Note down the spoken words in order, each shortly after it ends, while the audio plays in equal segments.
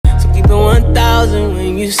1,000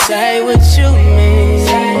 when you say what you mean.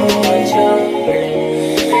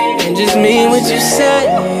 And just mean what you say.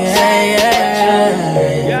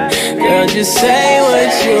 Girl, just say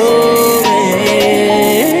what you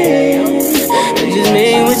mean. And just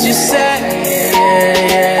mean what you say.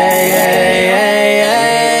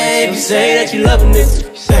 If you say that you love a nigga,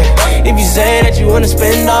 if you say that you wanna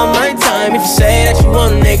spend all my time, if you say that you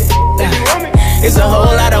want a nigga, it's a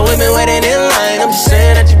whole lot of women waiting in line. I'm just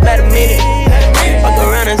saying that you better mean it. Fuck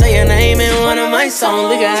around and say your name in one of my songs.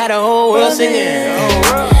 We got the whole world singing.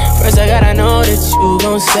 First I gotta know that you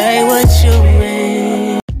gon' say what you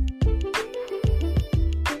mean.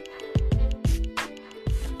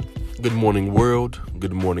 Good morning, world.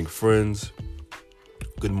 Good morning, friends.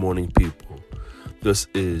 Good morning, people. This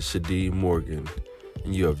is Shadeed Morgan,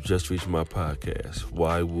 and you have just reached my podcast.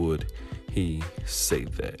 Why would he say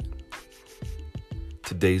that?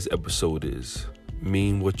 Today's episode is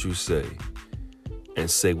Mean What You Say and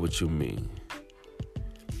Say What You Mean.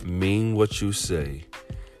 Mean what you say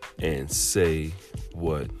and say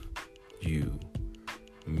what you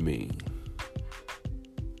mean.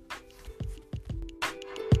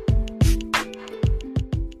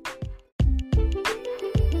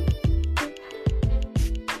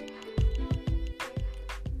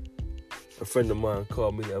 A friend of mine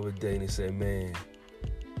called me the other day and he said, man,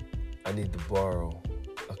 I need to borrow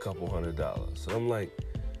a couple $100. So I'm like,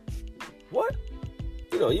 what?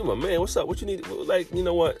 You my man, what's up? What you need? Like, you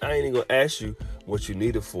know what? I ain't even gonna ask you what you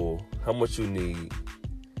need it for, how much you need,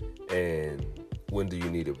 and when do you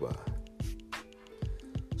need it by.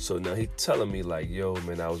 So now he telling me like, yo,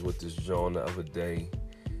 man, I was with this John the other day,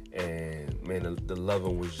 and man, the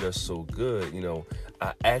loving was just so good.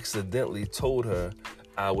 I accidentally told her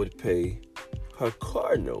I would pay her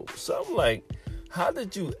car note. So I'm like, how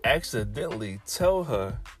did you accidentally tell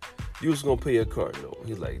her you was gonna pay her car note?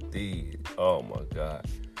 He's like, D, oh my God.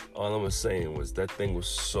 All I was saying was that thing was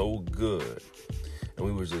so good. And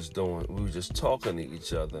we were just talking to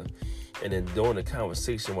each other. And then during the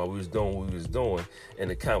conversation, while we was doing what we was doing, in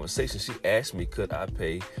the conversation, she asked me, could I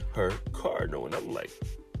pay her car note? And I'm like,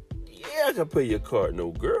 yeah, I can pay your car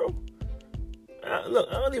note, girl. Look,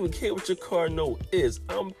 I don't even care what your car note is.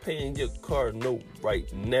 I'm paying your car note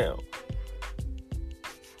right now.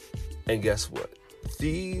 And guess what?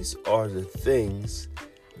 These are the things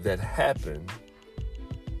that happen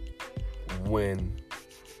when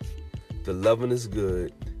the loving is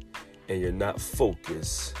good and you're not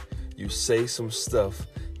focused. You say some stuff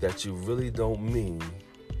that you really don't mean,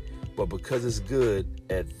 but because it's good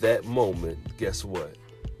at that moment, guess what?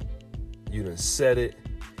 You done said it,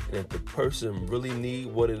 and if the person really need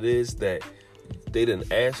what it is that they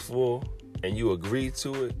didn't ask for and you agreed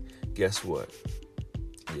to it, guess what?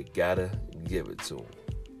 You gotta give it to them.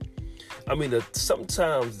 I mean,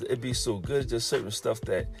 sometimes it be so good, just certain stuff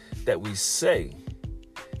that we say,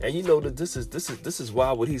 and that this is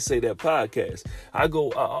Why Would He Say That podcast. I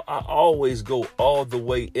always go all the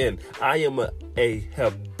way in. I am a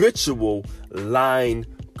habitual line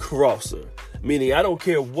crosser, meaning I don't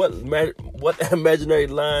care what imaginary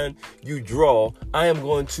line you draw, I am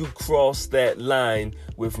going to cross that line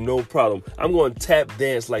with no problem. I'm going to tap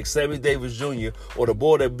dance like Sammy Davis Jr. or the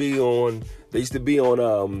boy that used to be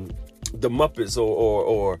on the Muppets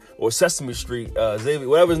or Sesame Street, Xavier,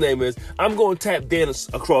 whatever his name is. I'm going to tap dance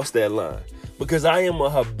across that line because I am a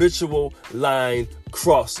habitual line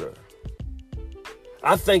crosser.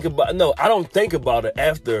 I don't think about it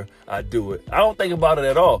after I do it. I don't think about it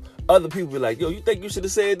at all. Other people be like, yo, you think you should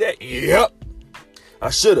have said that? Yep, I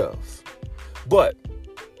should have. But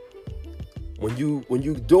when you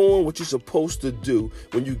doing what you're supposed to do,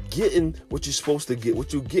 when you getting what you're supposed to get,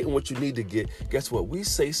 what you getting what you need to get, guess what? We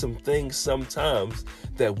say some things sometimes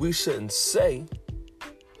that we shouldn't say.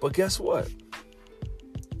 But guess what?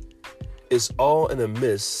 It's all in a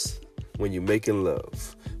miss when you're making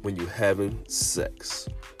love, when you're having sex.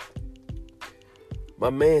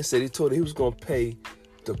 My man said he told her he was going to pay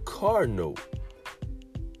the car note.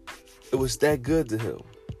 It was that good to him.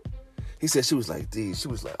 He said she was like, D, she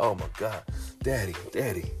was like, oh my God, daddy,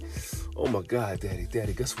 oh my God, daddy,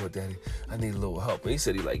 guess what, daddy? I need a little help. And he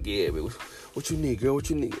said, yeah, man, what you need, girl,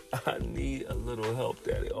 what you need? I need a little help,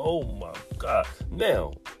 daddy. Oh my God.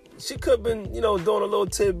 Now, she could have been, doing a little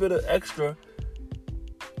tidbit of extra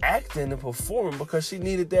acting and performing because she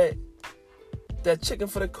needed that chicken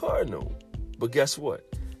for the car note. But guess what?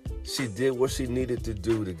 She did what she needed to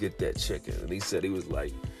do to get that chicken. And he said, he was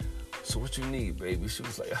like, so what you need, baby? She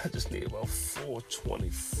was like, I just need about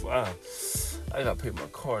 $425. I gotta pay my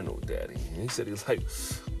car note, daddy. And he said, he was like,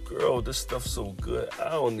 girl, this stuff's so good. I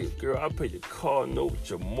don't need, girl, I'll pay your car note,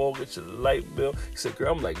 your mortgage, your light bill. He said,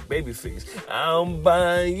 girl, I'm like Babyface. I'm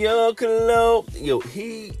buying your cologne. Yo,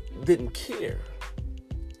 he didn't care.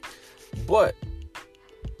 But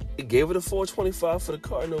it gave her the $425 for the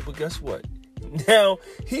car note, but guess what? Now,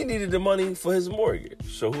 he needed the money for his mortgage.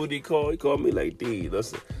 So who did he call? He called me like, D,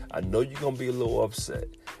 listen, I know you're going to be a little upset.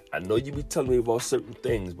 I know you be telling me about certain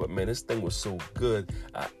things, but man, this thing was so good,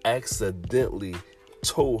 I accidentally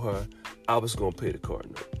told her I was going to pay the car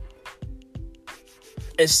note.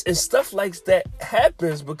 And stuff like that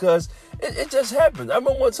happens because it just happens. I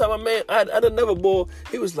remember one time, a man, I had another boy,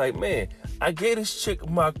 he was like, man, I gave this chick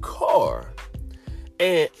my car,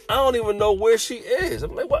 and I don't even know where she is.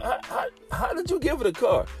 I'm like, what? How did you give her the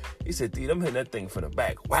car? He said, dude, I'm hitting that thing from the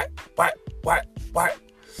back. Whack, whack, whack, whack.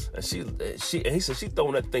 And he said she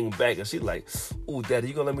throwing that thing back, and she like, ooh, Daddy,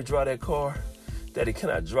 you gonna let me drive that car? Daddy, can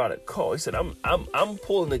I drive that car? He said, I'm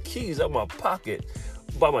pulling the keys out of my pocket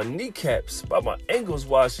by my kneecaps, by my ankles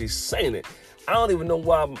while she's saying it. I don't even know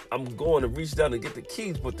why I'm going to reach down to get the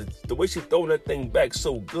keys, but the way she throwing that thing back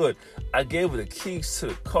so good, I gave her the keys to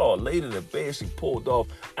the car, laid in the bed, she pulled off.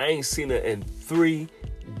 I ain't seen her in 3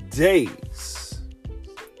 days.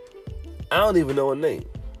 I don't even know her name.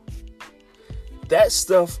 That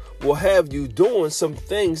stuff will have you doing some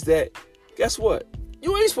things that, guess what?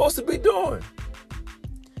 You ain't supposed to be doing.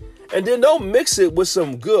 And then don't mix it with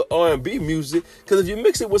some good R&B music, because if you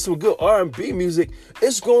mix it with some good R&B music,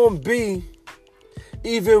 it's going to be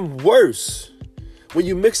even worse when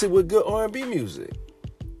you mix it with good R&B music.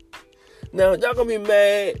 Now, y'all going to be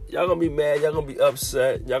mad. Y'all going to be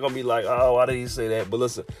upset. Y'all going to be like, oh, why did he say that? But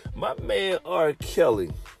listen, my man R. Kelly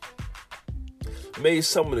made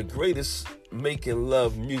some of the greatest making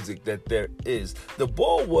love music that there is. The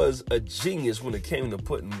boy was a genius when it came to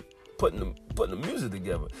putting the music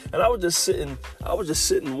together. And I was just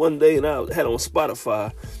sitting one day, and I had on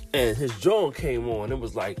Spotify, and his joint came on. It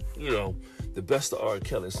was like, the best of R.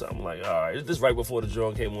 Kelly. So I'm like, all right, this is right before the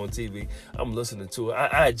joint came on TV. I'm listening to it.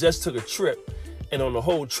 I had just took a trip, and on the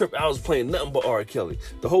whole trip, I was playing nothing but R. Kelly.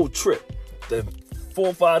 The whole trip. Then 4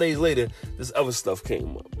 or 5 days later, this other stuff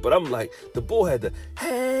came up. But I'm like, the boy had the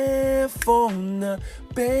headphone,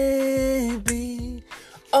 baby.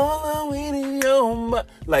 All I need in your mind.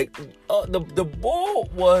 Like, the boy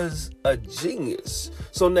was a genius.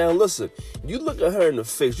 So now listen, you look at her in the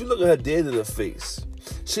face. You look at her dead in the face.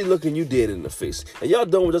 She looking you dead in the face. And y'all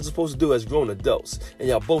doing what y'all supposed to do as grown adults. And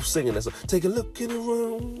y'all both singing that song. Take a look in the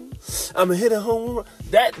room. I'ma hit a home run.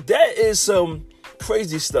 That is some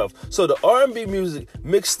crazy stuff. So the R&B music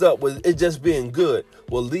mixed up with it just being good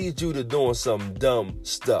will lead you to doing some dumb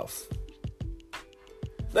stuff.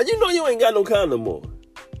 Now you know you ain't got no condom more.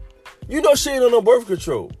 You know she ain't on no birth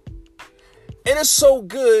control. And it's so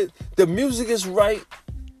good. The music is right.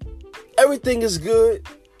 Everything is good.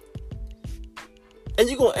 And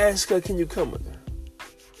you're going to ask her, can you come in there?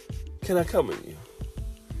 Can I come in you?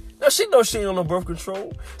 Now, she knows she ain't on no birth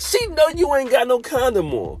control. She know you ain't got no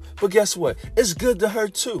condom on. But guess what? It's good to her,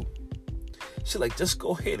 too. She like, just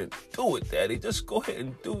go ahead and do it, Daddy. Just go ahead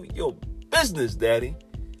and do your business, Daddy.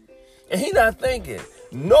 And he not thinking.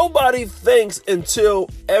 Nobody thinks until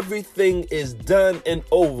everything is done and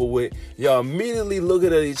over with. Y'all immediately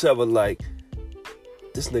looking at each other like,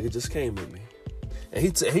 this nigga just came at me. And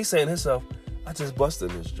he's saying to himself, I just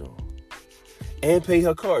busted this joint. And pay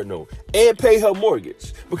her car note. And pay her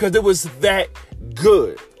mortgage. Because it was that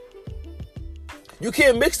good. You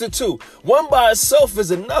can't mix the two. One by itself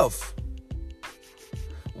is enough.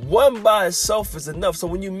 One by itself is enough. So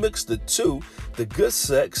when you mix the two, the good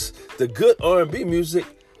sex, the good R&B music,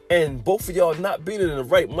 and both of y'all not being in the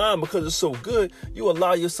right mind because it's so good, you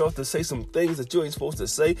allow yourself to say some things that you ain't supposed to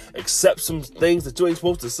say, accept some things that you ain't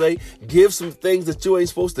supposed to say, give some things that you ain't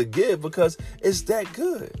supposed to give because it's that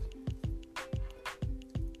good.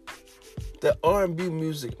 That R&B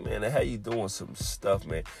music, man, that had you doing some stuff,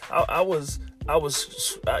 man. I was,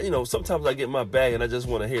 sometimes I get in my bag and I just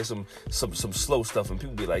want to hear some slow stuff, and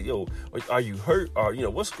people be like, yo, are you hurt? Or,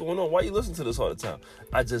 what's going on? Why you listen to this all the time?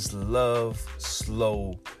 I just love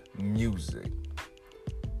slow music.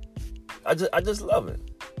 I just love it.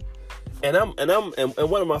 And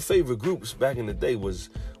one of my favorite groups back in the day was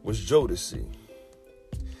Jodeci.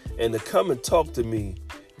 And the Come and Talk to Me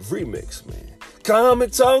remix, man. Come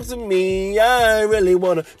and talk to me, I really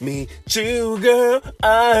wanna meet you, girl.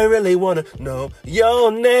 I really wanna know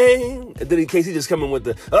your name. And then in case he just coming with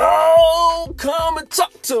the, oh, come and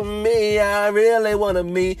talk to me, I really wanna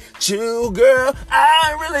meet you, girl.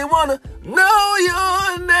 I really wanna know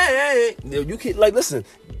your name. You can't, listen,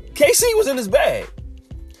 KC was in his bag.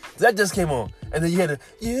 That just came on. And then you had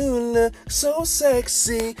you look so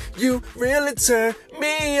sexy, you really turn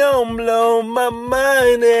me on, blow my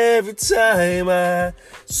mind every time I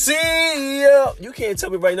see you. You can't tell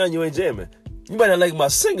me right now you ain't jamming. You might not like my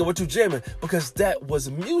singer, but you jamming, because that was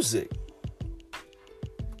music.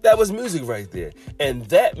 That was music right there. And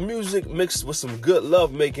that music mixed with some good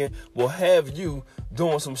love making will have you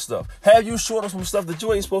doing some stuff. Have you short of some stuff that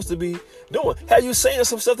you ain't supposed to be doing. Have you saying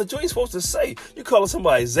some stuff that you ain't supposed to say. You calling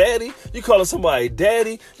somebody zaddy. You calling somebody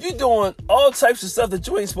daddy. You doing all types of stuff that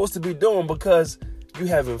you ain't supposed to be doing because you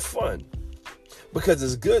having fun. Because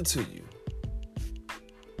it's good to you.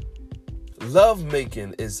 Love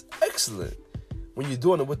making is excellent when you're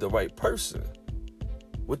doing it with the right person.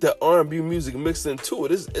 With that R&B music mixed into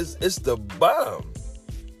it, it's the bomb.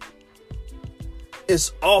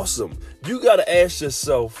 It's awesome. You got to ask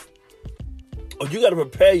yourself, or you got to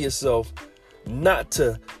prepare yourself not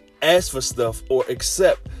to ask for stuff or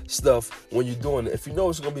accept stuff when you're doing it if you know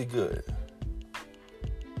it's going to be good.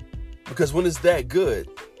 Because when it's that good,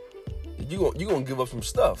 you're going to give up some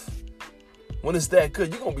stuff. When it's that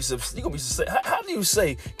good, you're going to be how do you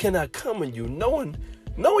say, can I come in you, knowing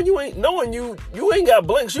you ain't got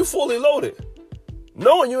blanks, you fully loaded.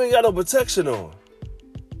 Knowing you ain't got no protection on.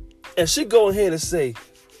 And she go ahead and say,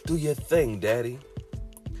 do your thing, daddy.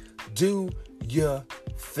 Do your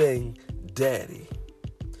thing, daddy.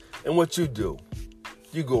 And what you do,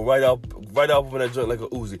 you go right out in that joint like a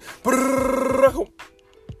Uzi.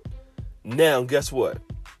 Now, guess what?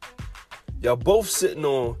 Y'all both sitting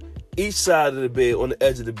on each side of the bed, on the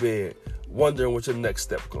edge of the bed, wondering what your next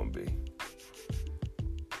step gonna be.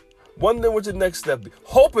 Wondering what your next step be.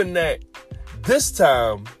 Hoping that this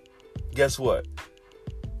time, guess what?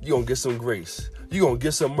 You're going to get some grace. You're going to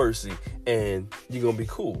get some mercy. And you're going to be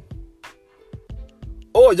cool.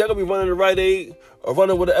 Or y'all going to be running to Rite Aid or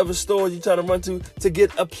running whatever store you're trying to run to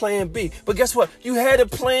get a plan B. But guess what? You had a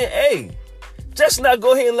plan A. Just not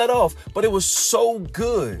go ahead and let off. But it was so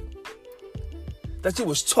good that you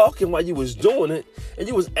was talking while you was doing it. And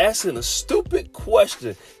you was asking a stupid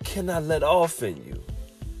question. Can I let off in you?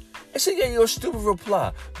 And she gave you a stupid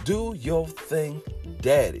reply. Do your thing,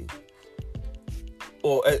 daddy.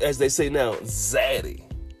 Or as they say now, zaddy.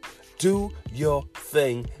 Do your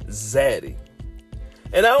thing, zaddy.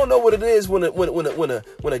 And I don't know what it is when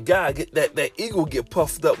a guy get that ego get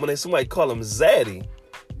puffed up when somebody call him zaddy.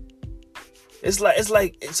 It's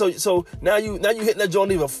like so now you hitting that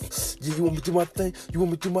joint even. You want me to do my thing? You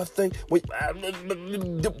want me to do my thing? Wait,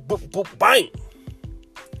 bang.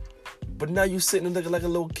 But now you sitting and looking like a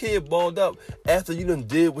little kid balled up after you done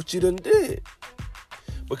did what you done did.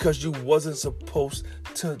 Because you wasn't supposed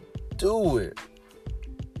to do it.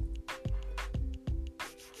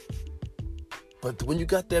 But when you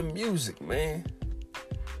got that music, man.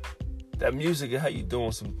 That music and how you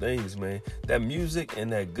doing some things, man. That music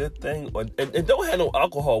and that good thing. And don't have no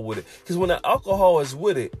alcohol with it. Because when that alcohol is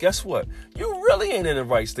with it, guess what? You really ain't in the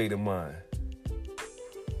right state of mind.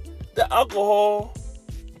 The alcohol,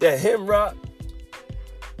 that hem rock,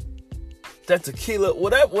 that tequila,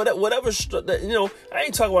 whatever, that, you know, I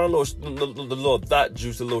ain't talking about the little thought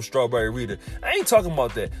juice, the little strawberry reader. I ain't talking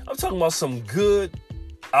about that. I'm talking about some good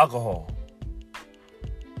alcohol.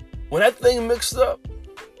 When that thing mixed up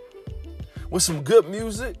with some good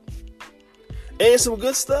music and some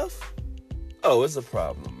good stuff, oh, it's a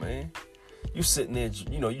problem, man. You sitting there,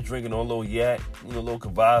 you know, you drinking on a little yak, you know, a little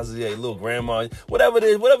Cavassier, a little grandma, whatever it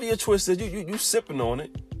is, whatever your twist is, you sipping on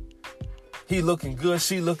it. He looking good,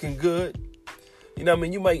 she looking good. You know what I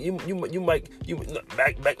mean? You might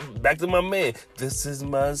back to my man. This is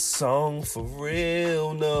my song for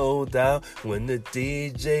real, no doubt. When the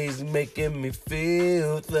DJ's making me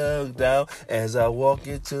feel thugged out. As I walk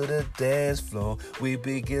into the dance floor, we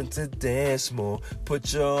begin to dance more.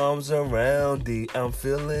 Put your arms around me, I'm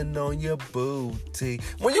feeling on your booty.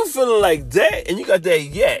 When you feeling like that and you got that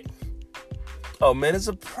yak, oh man, it's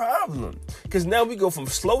a problem. Because now we go from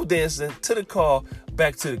slow dancing to the car,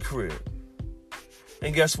 back to the crib.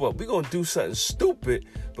 And guess what? We're going to do something stupid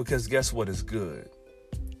because guess what? It's good.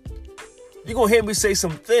 You're going to hear me say some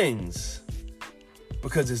things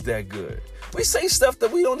because it's that good. We say stuff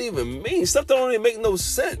that we don't even mean. Stuff that don't even make no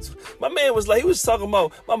sense. My man was like, he was talking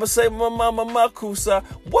about, Mama say, Mama Kusa.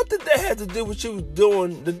 What did that have to do with you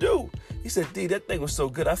doing to do? He said, D, that thing was so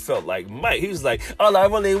good, I felt like Mike. He was like, all I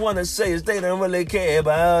really want to say is they don't really care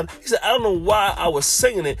about. He said, I don't know why I was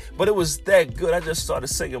singing it, but it was that good. I just started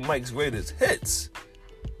singing Mike's greatest hits.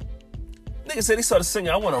 Nigga said he started singing,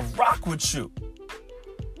 I want to rock with you.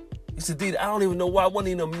 He said, D, I don't even know why I wasn't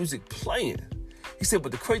even no music playing. He said,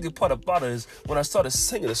 but the crazy part about it is when I started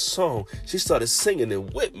singing the song, she started singing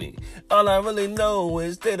it with me. All I really know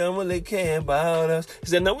is they don't really care about us. He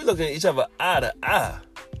said, now we looking at each other eye to eye.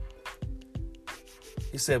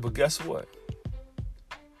 He said, but guess what?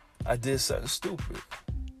 I did something stupid.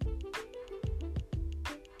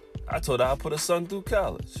 I told her I'd put her son through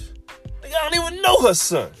college. Nigga, I don't even know her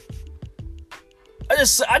son. I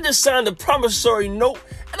just signed a promissory note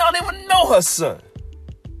and I don't even know her son.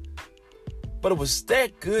 But it was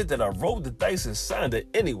that good that I rolled the dice and signed it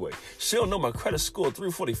anyway. She don't know my credit score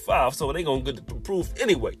 345, so they gonna get it approved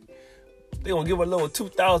anyway. They gonna give her a little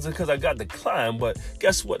 $2,000 because I got declined, but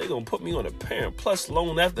guess what? They gonna put me on a Parent Plus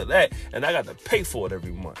loan after that, and I got to pay for it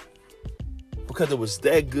every month. Because it was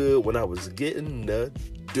that good when I was getting the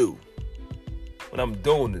do. When I'm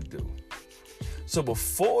doing the do. So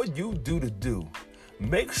before you do the do,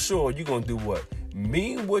 make sure you're going to do what?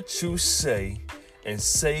 Mean what you say and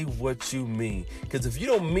say what you mean. Because if you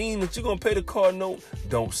don't mean that you're going to pay the car note,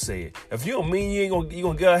 don't say it. If you don't mean you going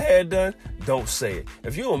to get her hair done, don't say it.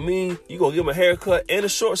 If you don't mean you're going to give him a haircut and a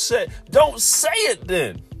short set, don't say it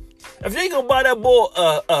then. If you ain't going to buy that boy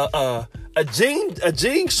a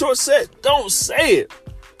jean short set, don't say it.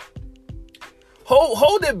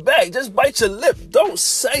 Hold it back. Just bite your lip. Don't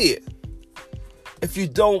say it. If you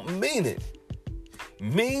don't mean it.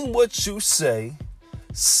 Mean what you say.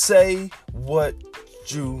 Say what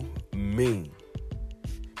you mean.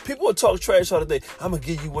 People will talk trash all the day. I'm going to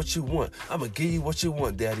give you what you want. I'm going to give you what you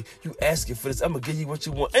want, Daddy. You asking for this. I'm going to give you what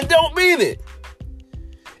you want. And don't mean it.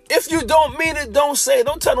 If you don't mean it, don't say it.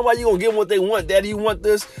 Don't tell them why you going to give them what they want. Daddy, you want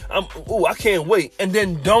this? I can't wait. And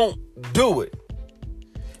then don't do it.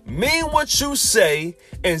 Mean what you say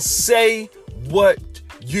and say what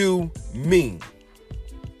you mean.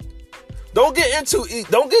 Don't get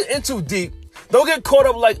into deep. Don't get caught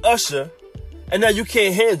up like Usher, and now you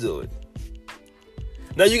can't handle it.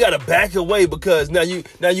 Now you gotta back away because now you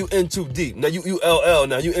in too deep. Now you LL.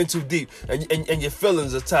 Now you in too deep, and your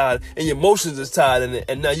feelings are tired, and your emotions are tired,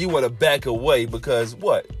 and now you want to back away because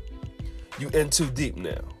what? You in too deep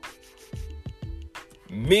now.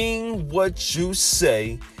 Mean what you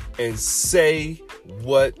say and say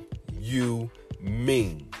what you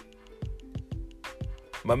mean.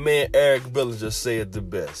 My man Eric Bellinger said it the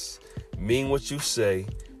best. Mean what you say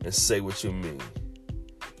and say what you mean.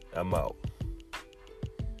 I'm out.